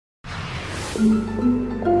Hey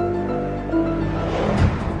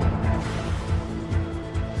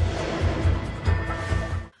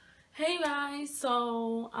guys,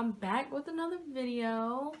 so I'm back with another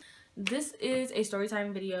video. This is a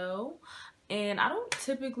storytime video, and I don't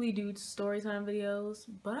typically do storytime videos,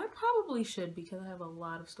 but I probably should because I have a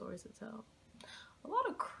lot of stories to tell. A lot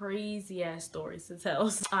of crazy ass stories to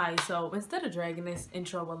tell. Alright, so instead of dragging this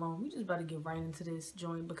intro along, we just about to get right into this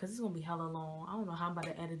joint because it's gonna be hella long. I don't know how I'm about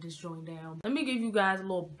to edit this joint down. Let me give you guys a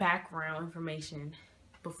little background information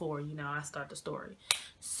before, I start the story.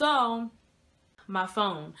 So, my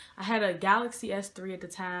phone. I had a Galaxy S3 at the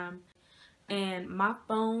time, and my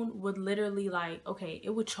phone would literally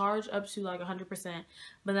it would charge up to like 100%,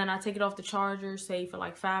 but then I take it off the charger, say for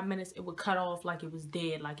like 5 minutes, it would cut off like it was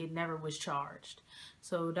dead, like it never was charged.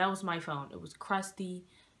 So that was my phone. It was crusty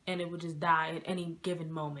and it would just die at any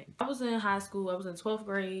given moment. I was in high school, I was in 12th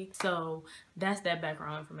grade, so that's that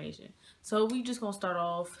background information. So we just gonna start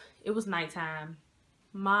off. It was nighttime.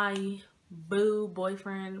 My boo,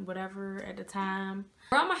 boyfriend, whatever at the time.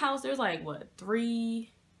 Around my house, there's like, what,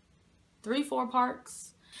 three, four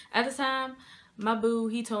parks. At the time, my boo,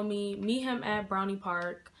 he told me, meet him at Brownie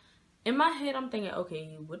Park. In my head, I'm thinking,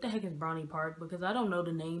 okay, what the heck is Brownie Park? Because I don't know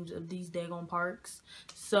the names of these daggone parks.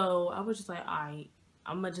 So I was just like, alright,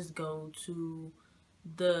 I'm gonna just go to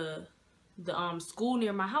the school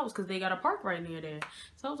near my house because they got a park right near there.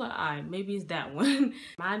 So I was like, alright, maybe it's that one.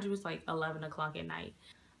 Mind you, it's like 11 o'clock at night.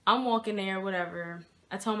 I'm walking there, whatever.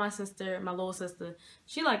 I told my sister, my little sister,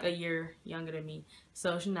 she like a year younger than me,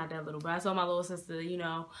 so she's not that little, but I told my little sister,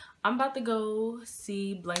 I'm about to go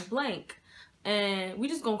see blank blank, and we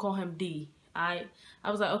just gonna call him D. I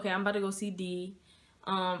was like, okay, I'm about to go see D.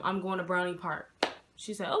 I'm going to Brownie Park.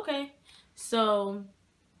 She said, okay. So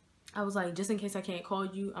I was like, just in case I can't call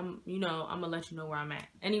you, I'm gonna let you know where I'm at.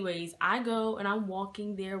 Anyways, I go and I'm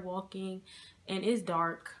walking, and it's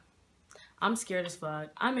dark. I'm scared as fuck.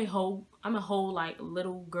 I'm a whole like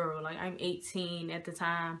little girl. Like I'm 18 at the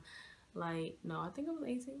time. Like, no, I think I was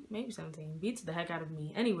 18, maybe 17. Beats the heck out of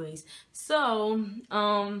me. Anyways, so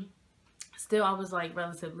still I was like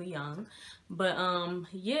relatively young. But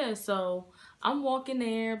yeah, so I'm walking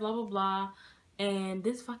there, blah blah blah, and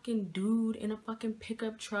this fucking dude in a fucking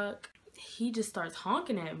pickup truck, he just starts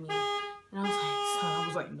honking at me. And I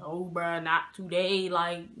was like, no, bruh, not today.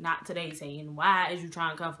 Like, not today, saying, why is you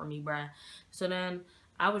trying to come for me, bruh? So then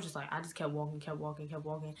I was just like, I just kept walking.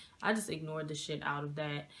 I just ignored the shit out of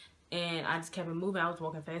that. And I just kept it moving. I was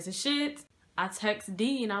walking fast as shit. I text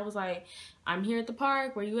D and I was like, I'm here at the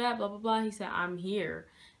park. Where you at? Blah, blah, blah. He said, I'm here.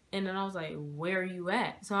 And then I was like, where are you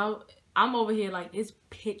at? So I'm over here like it's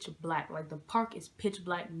pitch black. Like the park is pitch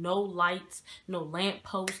black. No lights, no lamp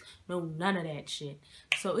posts, no none of that shit.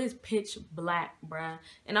 So it's pitch black, bruh.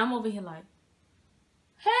 And I'm over here like,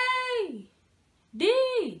 hey,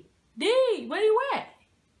 D, where you at?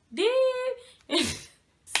 D,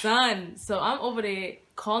 son. So I'm over there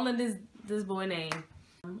calling this boy name.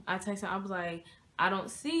 I texted him. I was like, I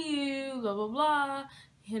don't see you, blah blah blah.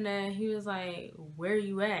 And then he was like, where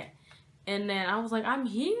you at? And then I was like, I'm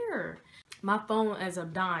here. My phone ends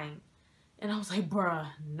up dying. And I was like, bruh,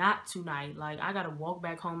 not tonight. Like, I gotta walk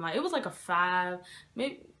back home. Like, it was like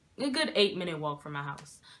maybe a good 8-minute walk from my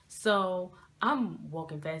house. So I'm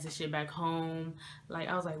walking fast as shit back home. Like,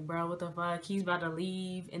 I was like, bro, what the fuck? He's about to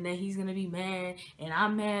leave, and then he's gonna be mad, and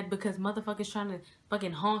I'm mad because motherfucker's trying to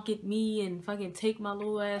fucking honk at me and fucking take my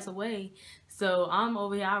little ass away. So I'm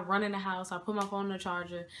over here, I run in the house, I put my phone on the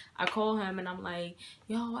charger, I call him, and I'm like,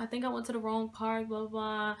 yo, I think I went to the wrong park, blah,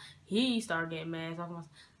 blah. He started getting mad, talking about,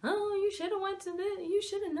 oh, you should have went to this, you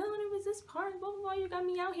should have known it was this park, blah, blah, blah, you got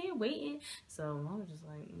me out here waiting. So I was just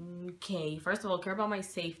like, okay, first of all, care about my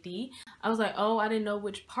safety. I was like, oh, I didn't know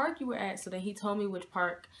which park you were at. So then he told me which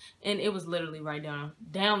park, and it was literally right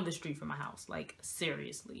down the street from my house, like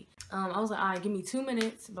seriously. I was like, all right, give me 2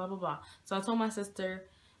 minutes, blah blah blah. So I told my sister,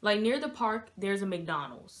 like near the park there's a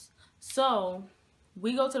McDonald's, so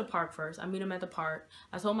we go to the park first. I meet him at the park.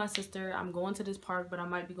 I told my sister I'm going to this park, but I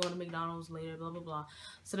might be going to McDonald's later, blah blah blah.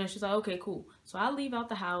 So then she's like, okay, cool. So I leave out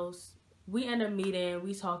the house, we end up meeting,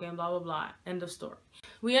 we talking, blah blah blah, end of story.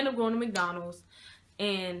 We end up going to McDonald's,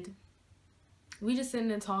 and we just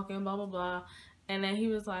sitting and talking, blah blah blah. And then he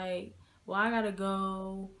was like, well, I gotta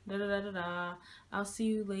go, da da da da da, I'll see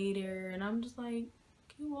you later. And I'm just like,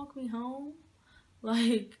 can you walk me home?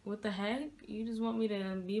 Like, what the heck? You just want me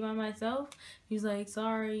to be by myself? He's like,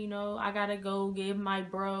 sorry, I gotta go give my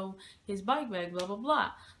bro his bike back, blah blah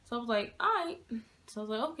blah. So I was like, alright. So I was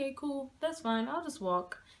like, okay, cool, that's fine, I'll just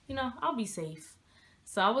walk, I'll be safe.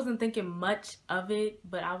 So I wasn't thinking much of it,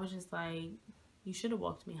 but I was just like, you should have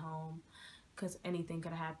walked me home. because anything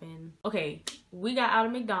could happen. Okay, we got out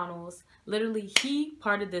of McDonald's. Literally, he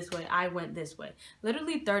parted this way, I went this way.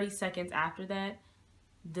 Literally 30 seconds after that,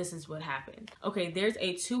 this is what happened. Okay, there's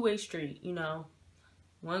a two-way street, you know,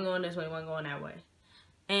 one going this way, one going that way.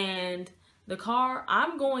 And the car,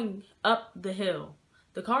 I'm going up the hill.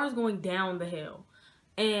 The car is going down the hill.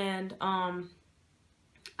 And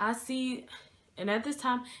I see, and at this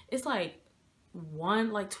time, it's like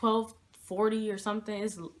 12:40 or something.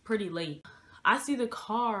 It's pretty late. I see the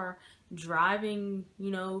car driving,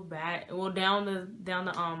 you know, back, well, down the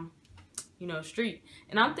you know, street.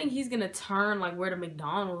 And I'm thinking he's gonna turn like where the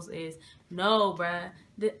McDonald's is. No, bruh.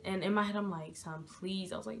 And in my head, I'm like, son,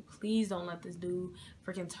 please. I was like, please don't let this dude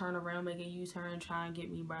freaking turn around, make a U-turn, try and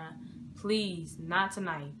get me, bruh. Please, not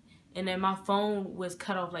tonight. And then my phone was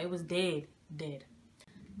cut off, like it was dead.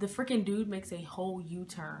 The freaking dude makes a whole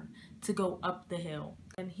U-turn to go up the hill.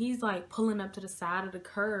 And he's like pulling up to the side of the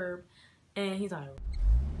curb, and he's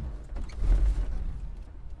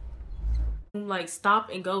like stop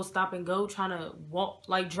and go, trying to walk,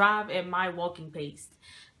 like drive at my walking pace.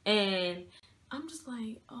 And I'm just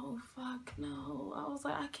like, oh fuck no. I was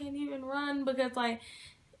like, I can't even run, because like,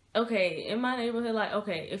 okay, in my neighborhood, like,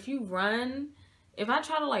 okay, if you run, if I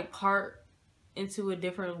try to like park into a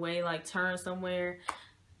different way, like turn somewhere,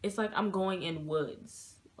 it's like I'm going in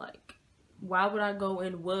woods. Like, why would I go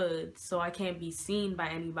in woods so I can't be seen by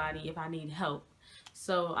anybody if I need help?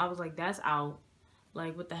 So I was like, that's out.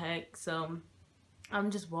 Like, what the heck? So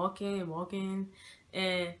I'm just walking,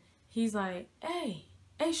 and he's like, hey,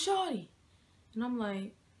 shorty. And I'm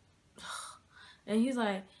like, ugh. And he's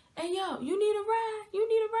like, hey, yo, you need a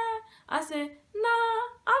ride? I said, nah,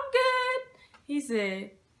 I'm good. He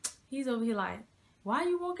said, he's over here like, why are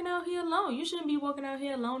you walking out here alone? You shouldn't be walking out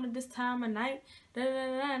here alone at this time of night.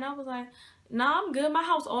 And I was like, nah, I'm good. My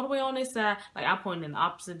house all the way on this side. Like, I pointed in the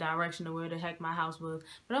opposite direction of where the heck my house was.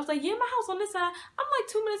 But I was like, yeah, my house on this side. I'm like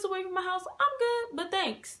 2 minutes away from my house. I'm good, but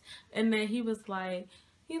thanks. And then he was like,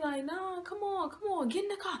 nah, come on, get in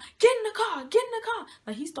the car.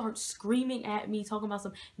 Like, he starts screaming at me, talking about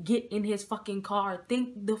some, get in his fucking car.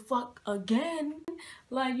 Think the fuck again.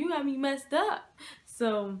 Like, you got me messed up.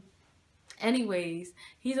 So, anyways,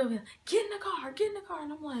 he's over here, get in the car.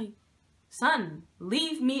 And I'm like, son,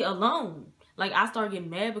 leave me alone. Like, I start getting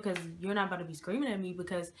mad because you're not about to be screaming at me,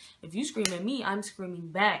 because if you scream at me, I'm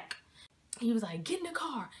screaming back. He was like, get in the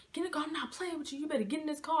car. I'm not playing with you. You better get in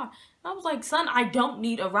this car. And I was like, son, I don't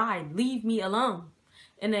need a ride. Leave me alone.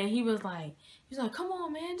 And then he was like, come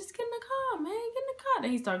on, man. Just get in the car, man. Get in the car.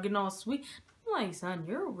 Then he started getting all sweet. I'm like, son,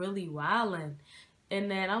 you're really wildin'. And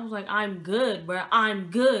then I was like, I'm good, bro. I'm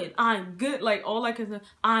good. Like, all I could say,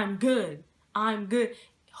 I'm good.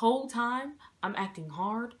 Whole time, I'm acting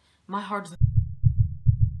hard. My heart is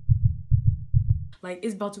like,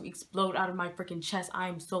 it's about to explode out of my freaking chest. I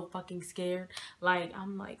am so fucking scared. Like,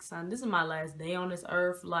 I'm like, son, this is my last day on this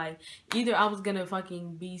earth. Like, either I was gonna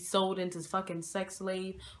fucking be sold into fucking sex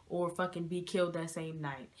slave or fucking be killed that same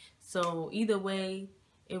night. So either way,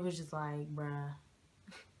 it was just like, bruh,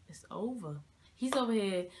 it's over. He's over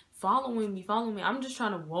here following me. I'm just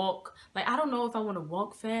trying to walk. Like, I don't know if I want to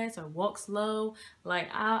walk fast or walk slow. Like,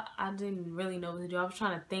 I didn't really know what to do. I was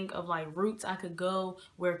trying to think of, like, routes I could go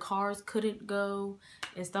where cars couldn't go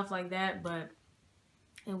and stuff like that. But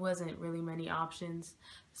it wasn't really many options.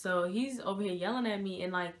 So he's over here yelling at me.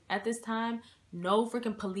 And, like, at this time, no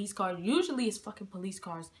freaking police cars. Usually it's fucking police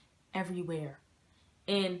cars everywhere.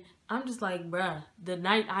 And I'm just like, bruh, the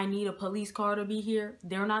night I need a police car to be here,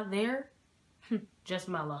 they're not there. Just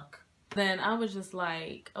my luck. Then I was just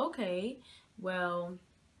like, okay, well,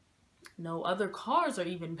 no other cars are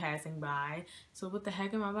even passing by, so what the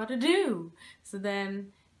heck am I about to do? So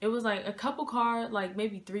then it was like a couple cars, like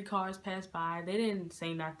maybe 3 cars passed by. They didn't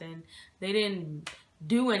say nothing. They didn't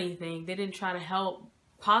do anything. They didn't try to help,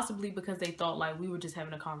 possibly because they thought like we were just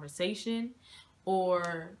having a conversation,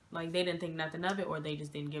 or like they didn't think nothing of it, or they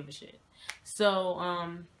just didn't give a shit.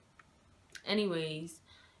 So anyways,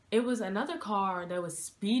 it was another car that was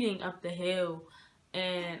speeding up the hill,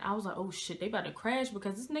 and I was like, oh shit, they about to crash,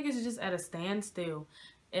 because this nigga's just at a standstill.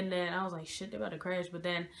 And then I was like, shit, they about to crash. But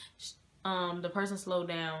then the person slowed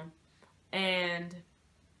down, and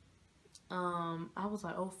I was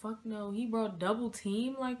like, oh fuck no, he brought double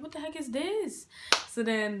team. Like, what the heck is this? So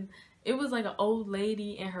then it was like an old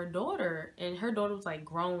lady and her daughter, and her daughter was like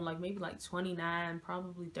grown, like maybe like 29,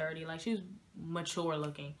 probably 30. Like, she was mature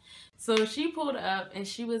looking. So she pulled up and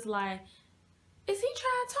she was like, is he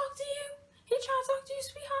trying to talk to you? He trying to talk to you,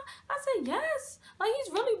 sweetheart? I said, yes. Like,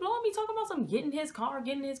 he's really blowing me, talking about some getting his car,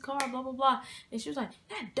 blah, blah, blah. And she was like,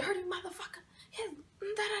 that dirty motherfucker.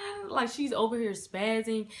 like she's over here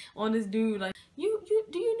spazzing on this dude. Like, you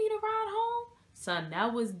do you need a ride home? Son,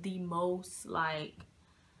 that was the most, like,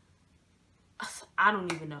 I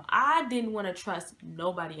don't even know. I didn't want to trust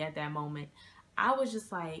nobody at that moment. I was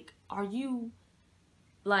just like, are you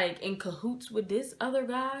like in cahoots with this other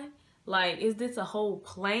guy? Like, is this a whole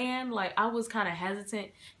plan? Like, I was kind of hesitant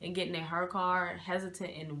in getting in her car, hesitant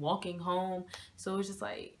in walking home. So it's just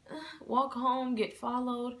like, walk home, get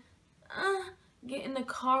followed, get in the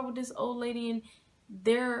car with this old lady and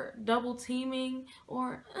they're double teaming,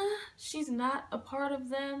 or she's not a part of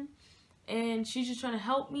them and she's just trying to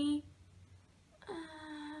help me.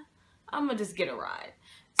 I'm gonna just get a ride.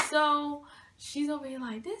 So she's over here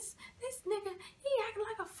like, this nigga, he acting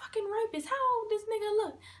like a fucking rapist. How old this nigga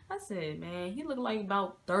look? I said, man, he looked like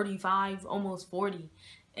about 35, almost 40.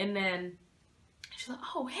 And then she's like,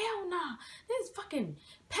 oh, hell nah. This fucking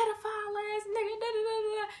pedophile ass nigga. Da, da,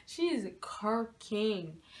 da, da. She is her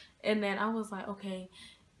king. And then I was like, okay.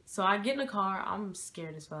 So I get in the car. I'm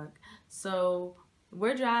scared as fuck. So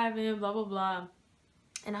we're driving, blah, blah, blah.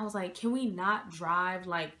 And I was like, can we not drive,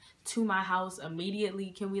 like, to my house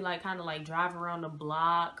immediately? Can we, like, kind of, like, drive around the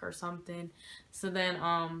block or something? So then,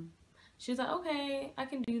 she was like, okay, I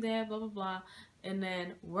can do that, blah, blah, blah. And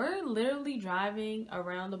then we're literally driving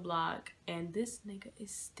around the block, and this nigga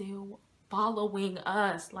is still following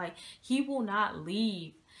us. Like, he will not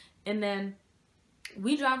leave. And then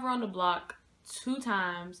we drive around the block 2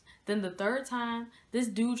 times. Then the 3rd time, this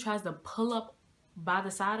dude tries to pull up by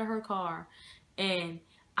the side of her car, and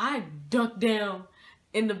I ducked down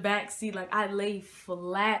in the back seat. Like, I lay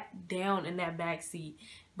flat down in that back seat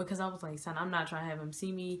because I was like, son, I'm not trying to have him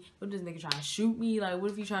see me. What if this nigga trying to shoot me? Like,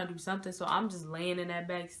 what if he trying to do something? So I'm just laying in that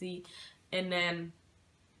back seat. And then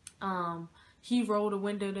he rolled the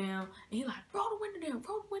window down, and he like, roll the window down,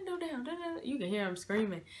 roll the window down. Da, da, da. You can hear him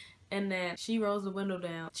screaming. And then she rolls the window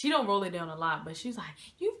down. She don't roll it down a lot, but she's like,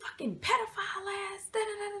 you fucking pedophile ass, da da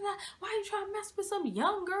da da da. Why you trying to mess with some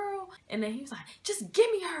young girl? And then he was like, just give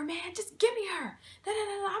me her, man. Just give me her. Da da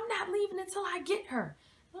da da. I'm not leaving until I get her.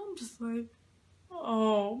 And I'm just like,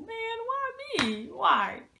 oh man, why me?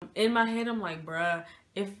 Why? In my head, I'm like, bruh,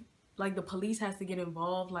 if like the police has to get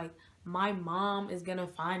involved, like my mom is gonna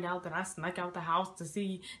find out that I snuck out the house to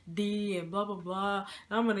see D and blah blah blah,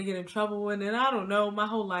 and I'm gonna get in trouble, and then I don't know, my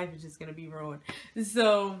whole life is just gonna be ruined.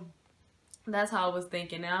 So that's how I was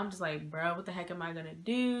thinking. And I'm just like, bro, what the heck am I gonna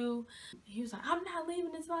do? He was like, I'm not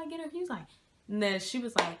leaving until I get her. He was like, and then she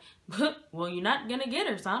was like, well, you're not gonna get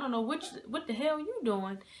her, so I don't know what the hell you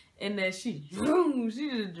doing. And then she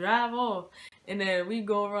just drive off. And then we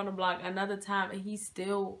go around the block another time, and he's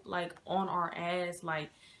still like on our ass, like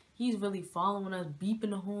he's really following us,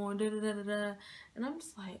 beeping the horn, da da da da da. And I'm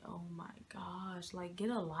just like, oh my gosh, like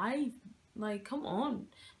get a life, like come on,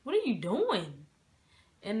 what are you doing?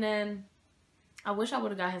 And then I wish I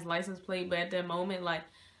would have got his license plate, but at that moment, like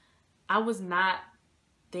I was not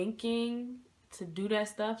thinking to do that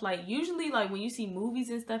stuff. Like usually, like when you see movies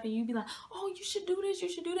and stuff, and you be like, oh, you should do this, you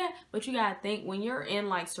should do that, but you gotta think when you're in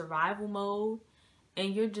like survival mode,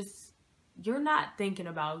 and you're not thinking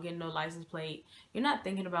about getting no license plate. You're not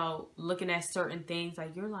thinking about looking at certain things.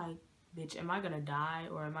 Like, you're like, bitch, am I gonna die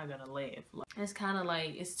or am I gonna live? Like, it's kind of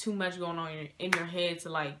like, it's too much going on in your head to,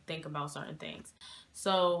 like, think about certain things.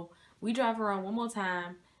 So, we drive around one more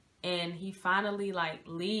time, and he finally, like,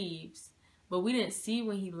 leaves. But we didn't see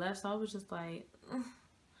when he left, so I was just like,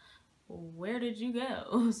 where did you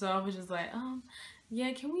go? So, I was just like,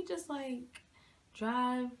 yeah, can we just, like,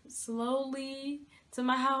 drive slowly to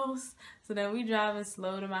my house? So then we driving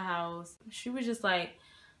slow to my house. She was just like,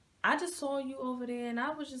 I just saw you over there, and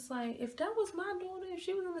I was just like, if that was my daughter, if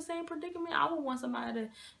she was in the same predicament, I would want somebody to,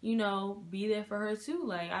 you know, be there for her too.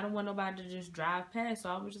 Like, I don't want nobody to just drive past. So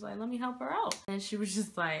I was just like, let me help her out. And she was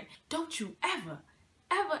just like, don't you ever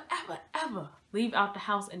leave out the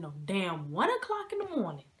house in no damn 1 o'clock in the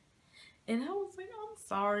morning. And I was like, I'm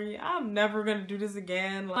sorry, I'm never gonna do this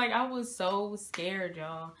again. Like, I was so scared,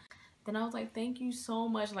 y'all. Then I was like, thank you so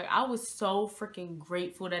much. Like, I was so freaking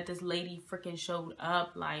grateful that this lady freaking showed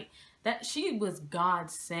up. Like, that she was God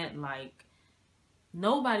sent. Like,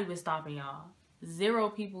 nobody was stopping y'all. 0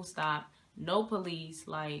 people stopped. No police.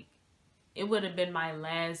 Like, it would have been my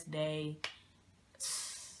last day.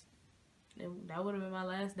 That would have been my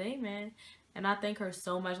last day, man. And I thank her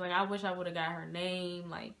so much. Like, I wish I would have got her name,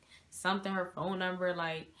 like, something, her phone number,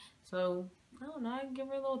 like, so, I don't know, I can give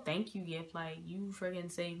her a little thank you gift, like, you freaking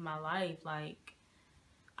saved my life. Like,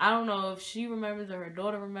 I don't know if she remembers or her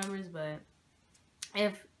daughter remembers, but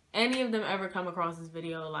if any of them ever come across this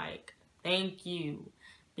video, like, thank you,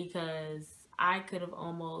 because I could have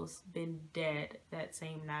almost been dead that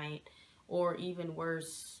same night, or even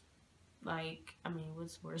worse. Like, I mean,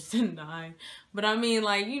 what's worse than dying? But I mean,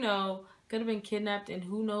 like, you know, could have been kidnapped, and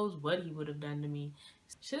who knows what he would have done to me.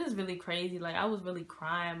 Shit is really crazy. Like, I was really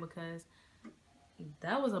crying because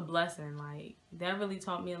that was a blessing. Like, that really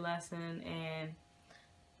taught me a lesson, and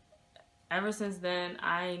ever since then,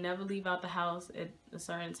 I never leave out the house at a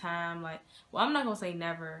certain time. Like, well, I'm not gonna say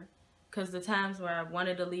never, because the times where I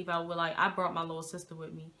wanted to leave out were like, I brought my little sister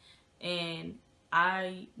with me, and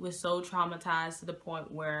I was so traumatized to the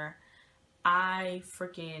point where I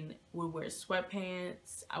freaking would wear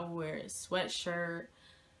sweatpants, I would wear a sweatshirt,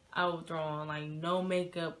 I would throw on like no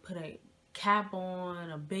makeup, put a cap on,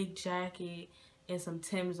 a big jacket, and some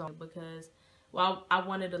Timbs on because, well, I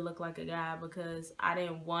wanted to look like a guy because I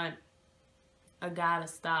didn't want a guy to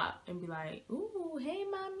stop and be like, ooh, hey,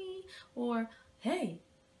 mommy, or hey,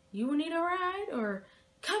 you need a ride, or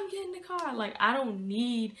come get in the car. Like, I don't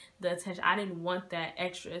need the attention. I didn't want that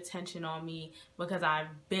extra attention on me because I've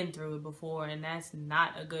been through it before, and that's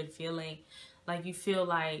not a good feeling. Like, you feel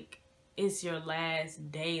like it's your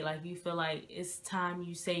last day. Like, you feel like it's time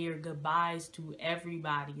you say your goodbyes to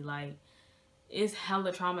everybody. Like, it's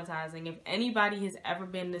hella traumatizing. If anybody has ever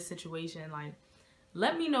been in this situation, like,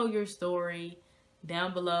 let me know your story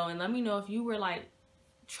down below, and let me know if you were like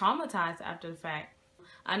traumatized after the fact.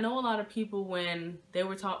 I know a lot of people when they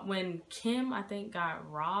were when Kim, I think, got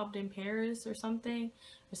robbed in Paris or something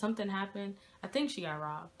happened. I think she got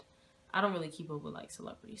robbed. I don't really keep up with like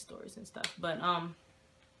celebrity stories and stuff, but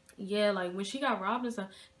yeah, like when she got robbed and stuff,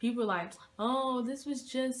 people were like, oh, this was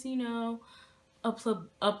just, you know, a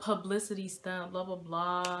publicity stunt, blah blah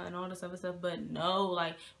blah, and all this other stuff. But no,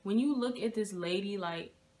 like when you look at this lady,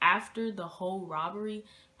 like after the whole robbery,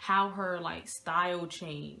 how her like style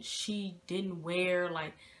changed. She didn't wear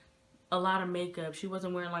like a lot of makeup. She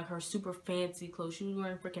wasn't wearing like her super fancy clothes. She was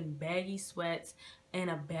wearing freaking baggy sweats and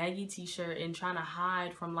a baggy t-shirt and trying to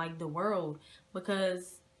hide from like the world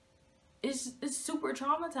because it's super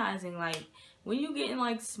traumatizing. Like when you get in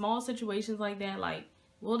like small situations like that, like,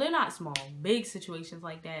 well, they're not small, big situations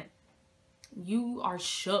like that, you are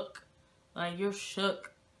shook. Like, you're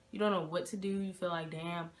shook. You don't know what to do. You feel like,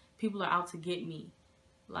 damn, people are out to get me.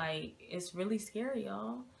 Like, it's really scary,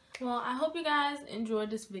 y'all. Well, I hope you guys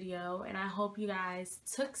enjoyed this video, and I hope you guys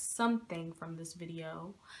took something from this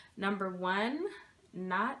video. Number one,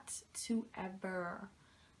 not to ever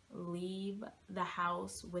leave the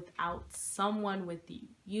house without someone with you.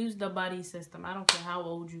 Use the buddy system. I don't care how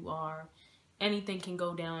old you are. Anything can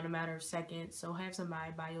go down in a matter of seconds, so have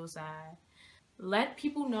somebody by your side. Let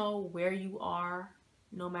people know where you are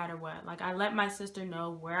no matter what. Like, I let my sister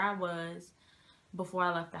know where I was before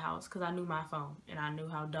I left the house because I knew my phone and I knew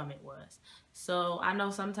how dumb it was. So I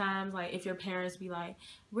know sometimes, like, if your parents be like,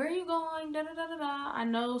 where are you going, da da da da da, I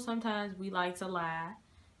know sometimes we like to lie.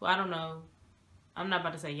 Well, I don't know, I'm not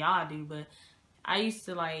about to say y'all do, but I used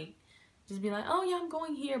to like just be like, oh yeah, I'm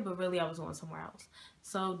going here, but really I was going somewhere else.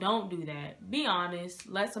 So don't do that. Be honest.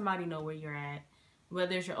 Let somebody know where you're at,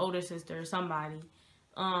 whether it's your older sister or somebody.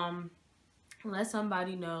 Let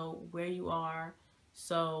somebody know where you are,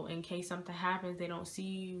 so in case something happens, they don't see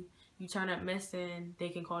you, you turn up missing, they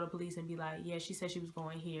can call the police and be like, yeah, she said she was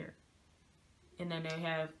going here, and then they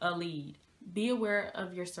have a lead. Be aware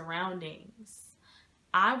of your surroundings.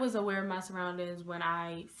 I was aware of my surroundings when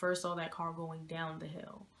I first saw that car going down the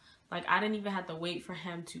hill. Like, I didn't even have to wait for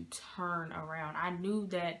him to turn around. I knew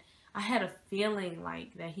that, I had a feeling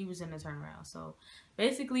like that he was in the turnaround. So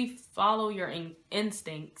basically follow your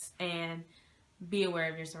instincts and be aware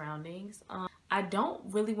of your surroundings. I don't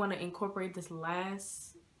really want to incorporate this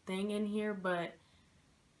last thing in here, but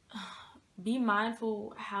be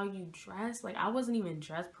mindful how you dress. Like, I wasn't even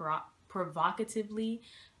dressed provocatively.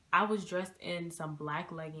 I was dressed in some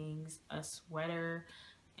black leggings, a sweater,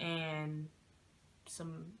 and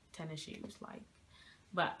some tennis shoes. Like,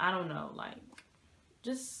 but I don't know, like,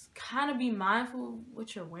 just kind of be mindful of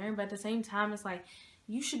what you're wearing, but at the same time, it's like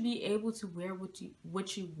you should be able to wear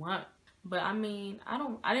what you want. But I mean, I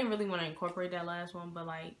didn't really want to incorporate that last one, but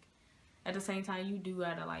like at the same time, you do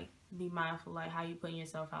gotta like be mindful like how you putting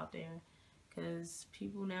yourself out there, because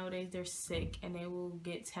people nowadays, they're sick and they will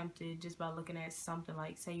get tempted just by looking at something,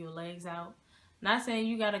 like say your legs out. Not saying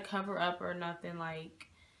you gotta cover up or nothing,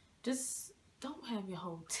 like just don't have your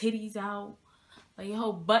whole titties out, like your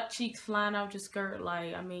whole butt cheeks flying out your skirt.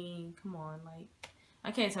 Like, I mean, come on. Like,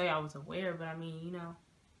 I can't tell you I was aware, but I mean, you know,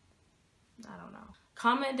 I don't know.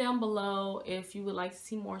 Comment down below if you would like to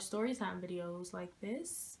see more storytime videos like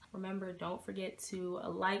this. Remember, don't forget to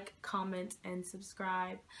like, comment, and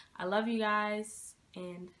subscribe. I love you guys,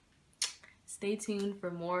 and stay tuned for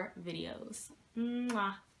more videos.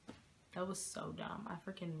 Mwah. That was so dumb. I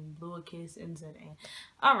freaking blew a kiss and said, eh.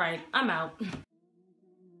 All right, I'm out.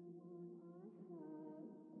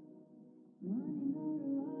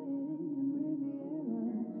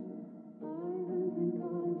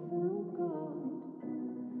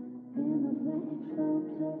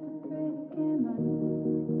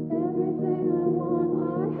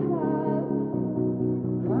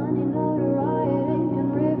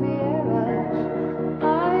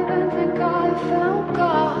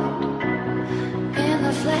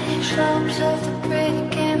 Slopes of the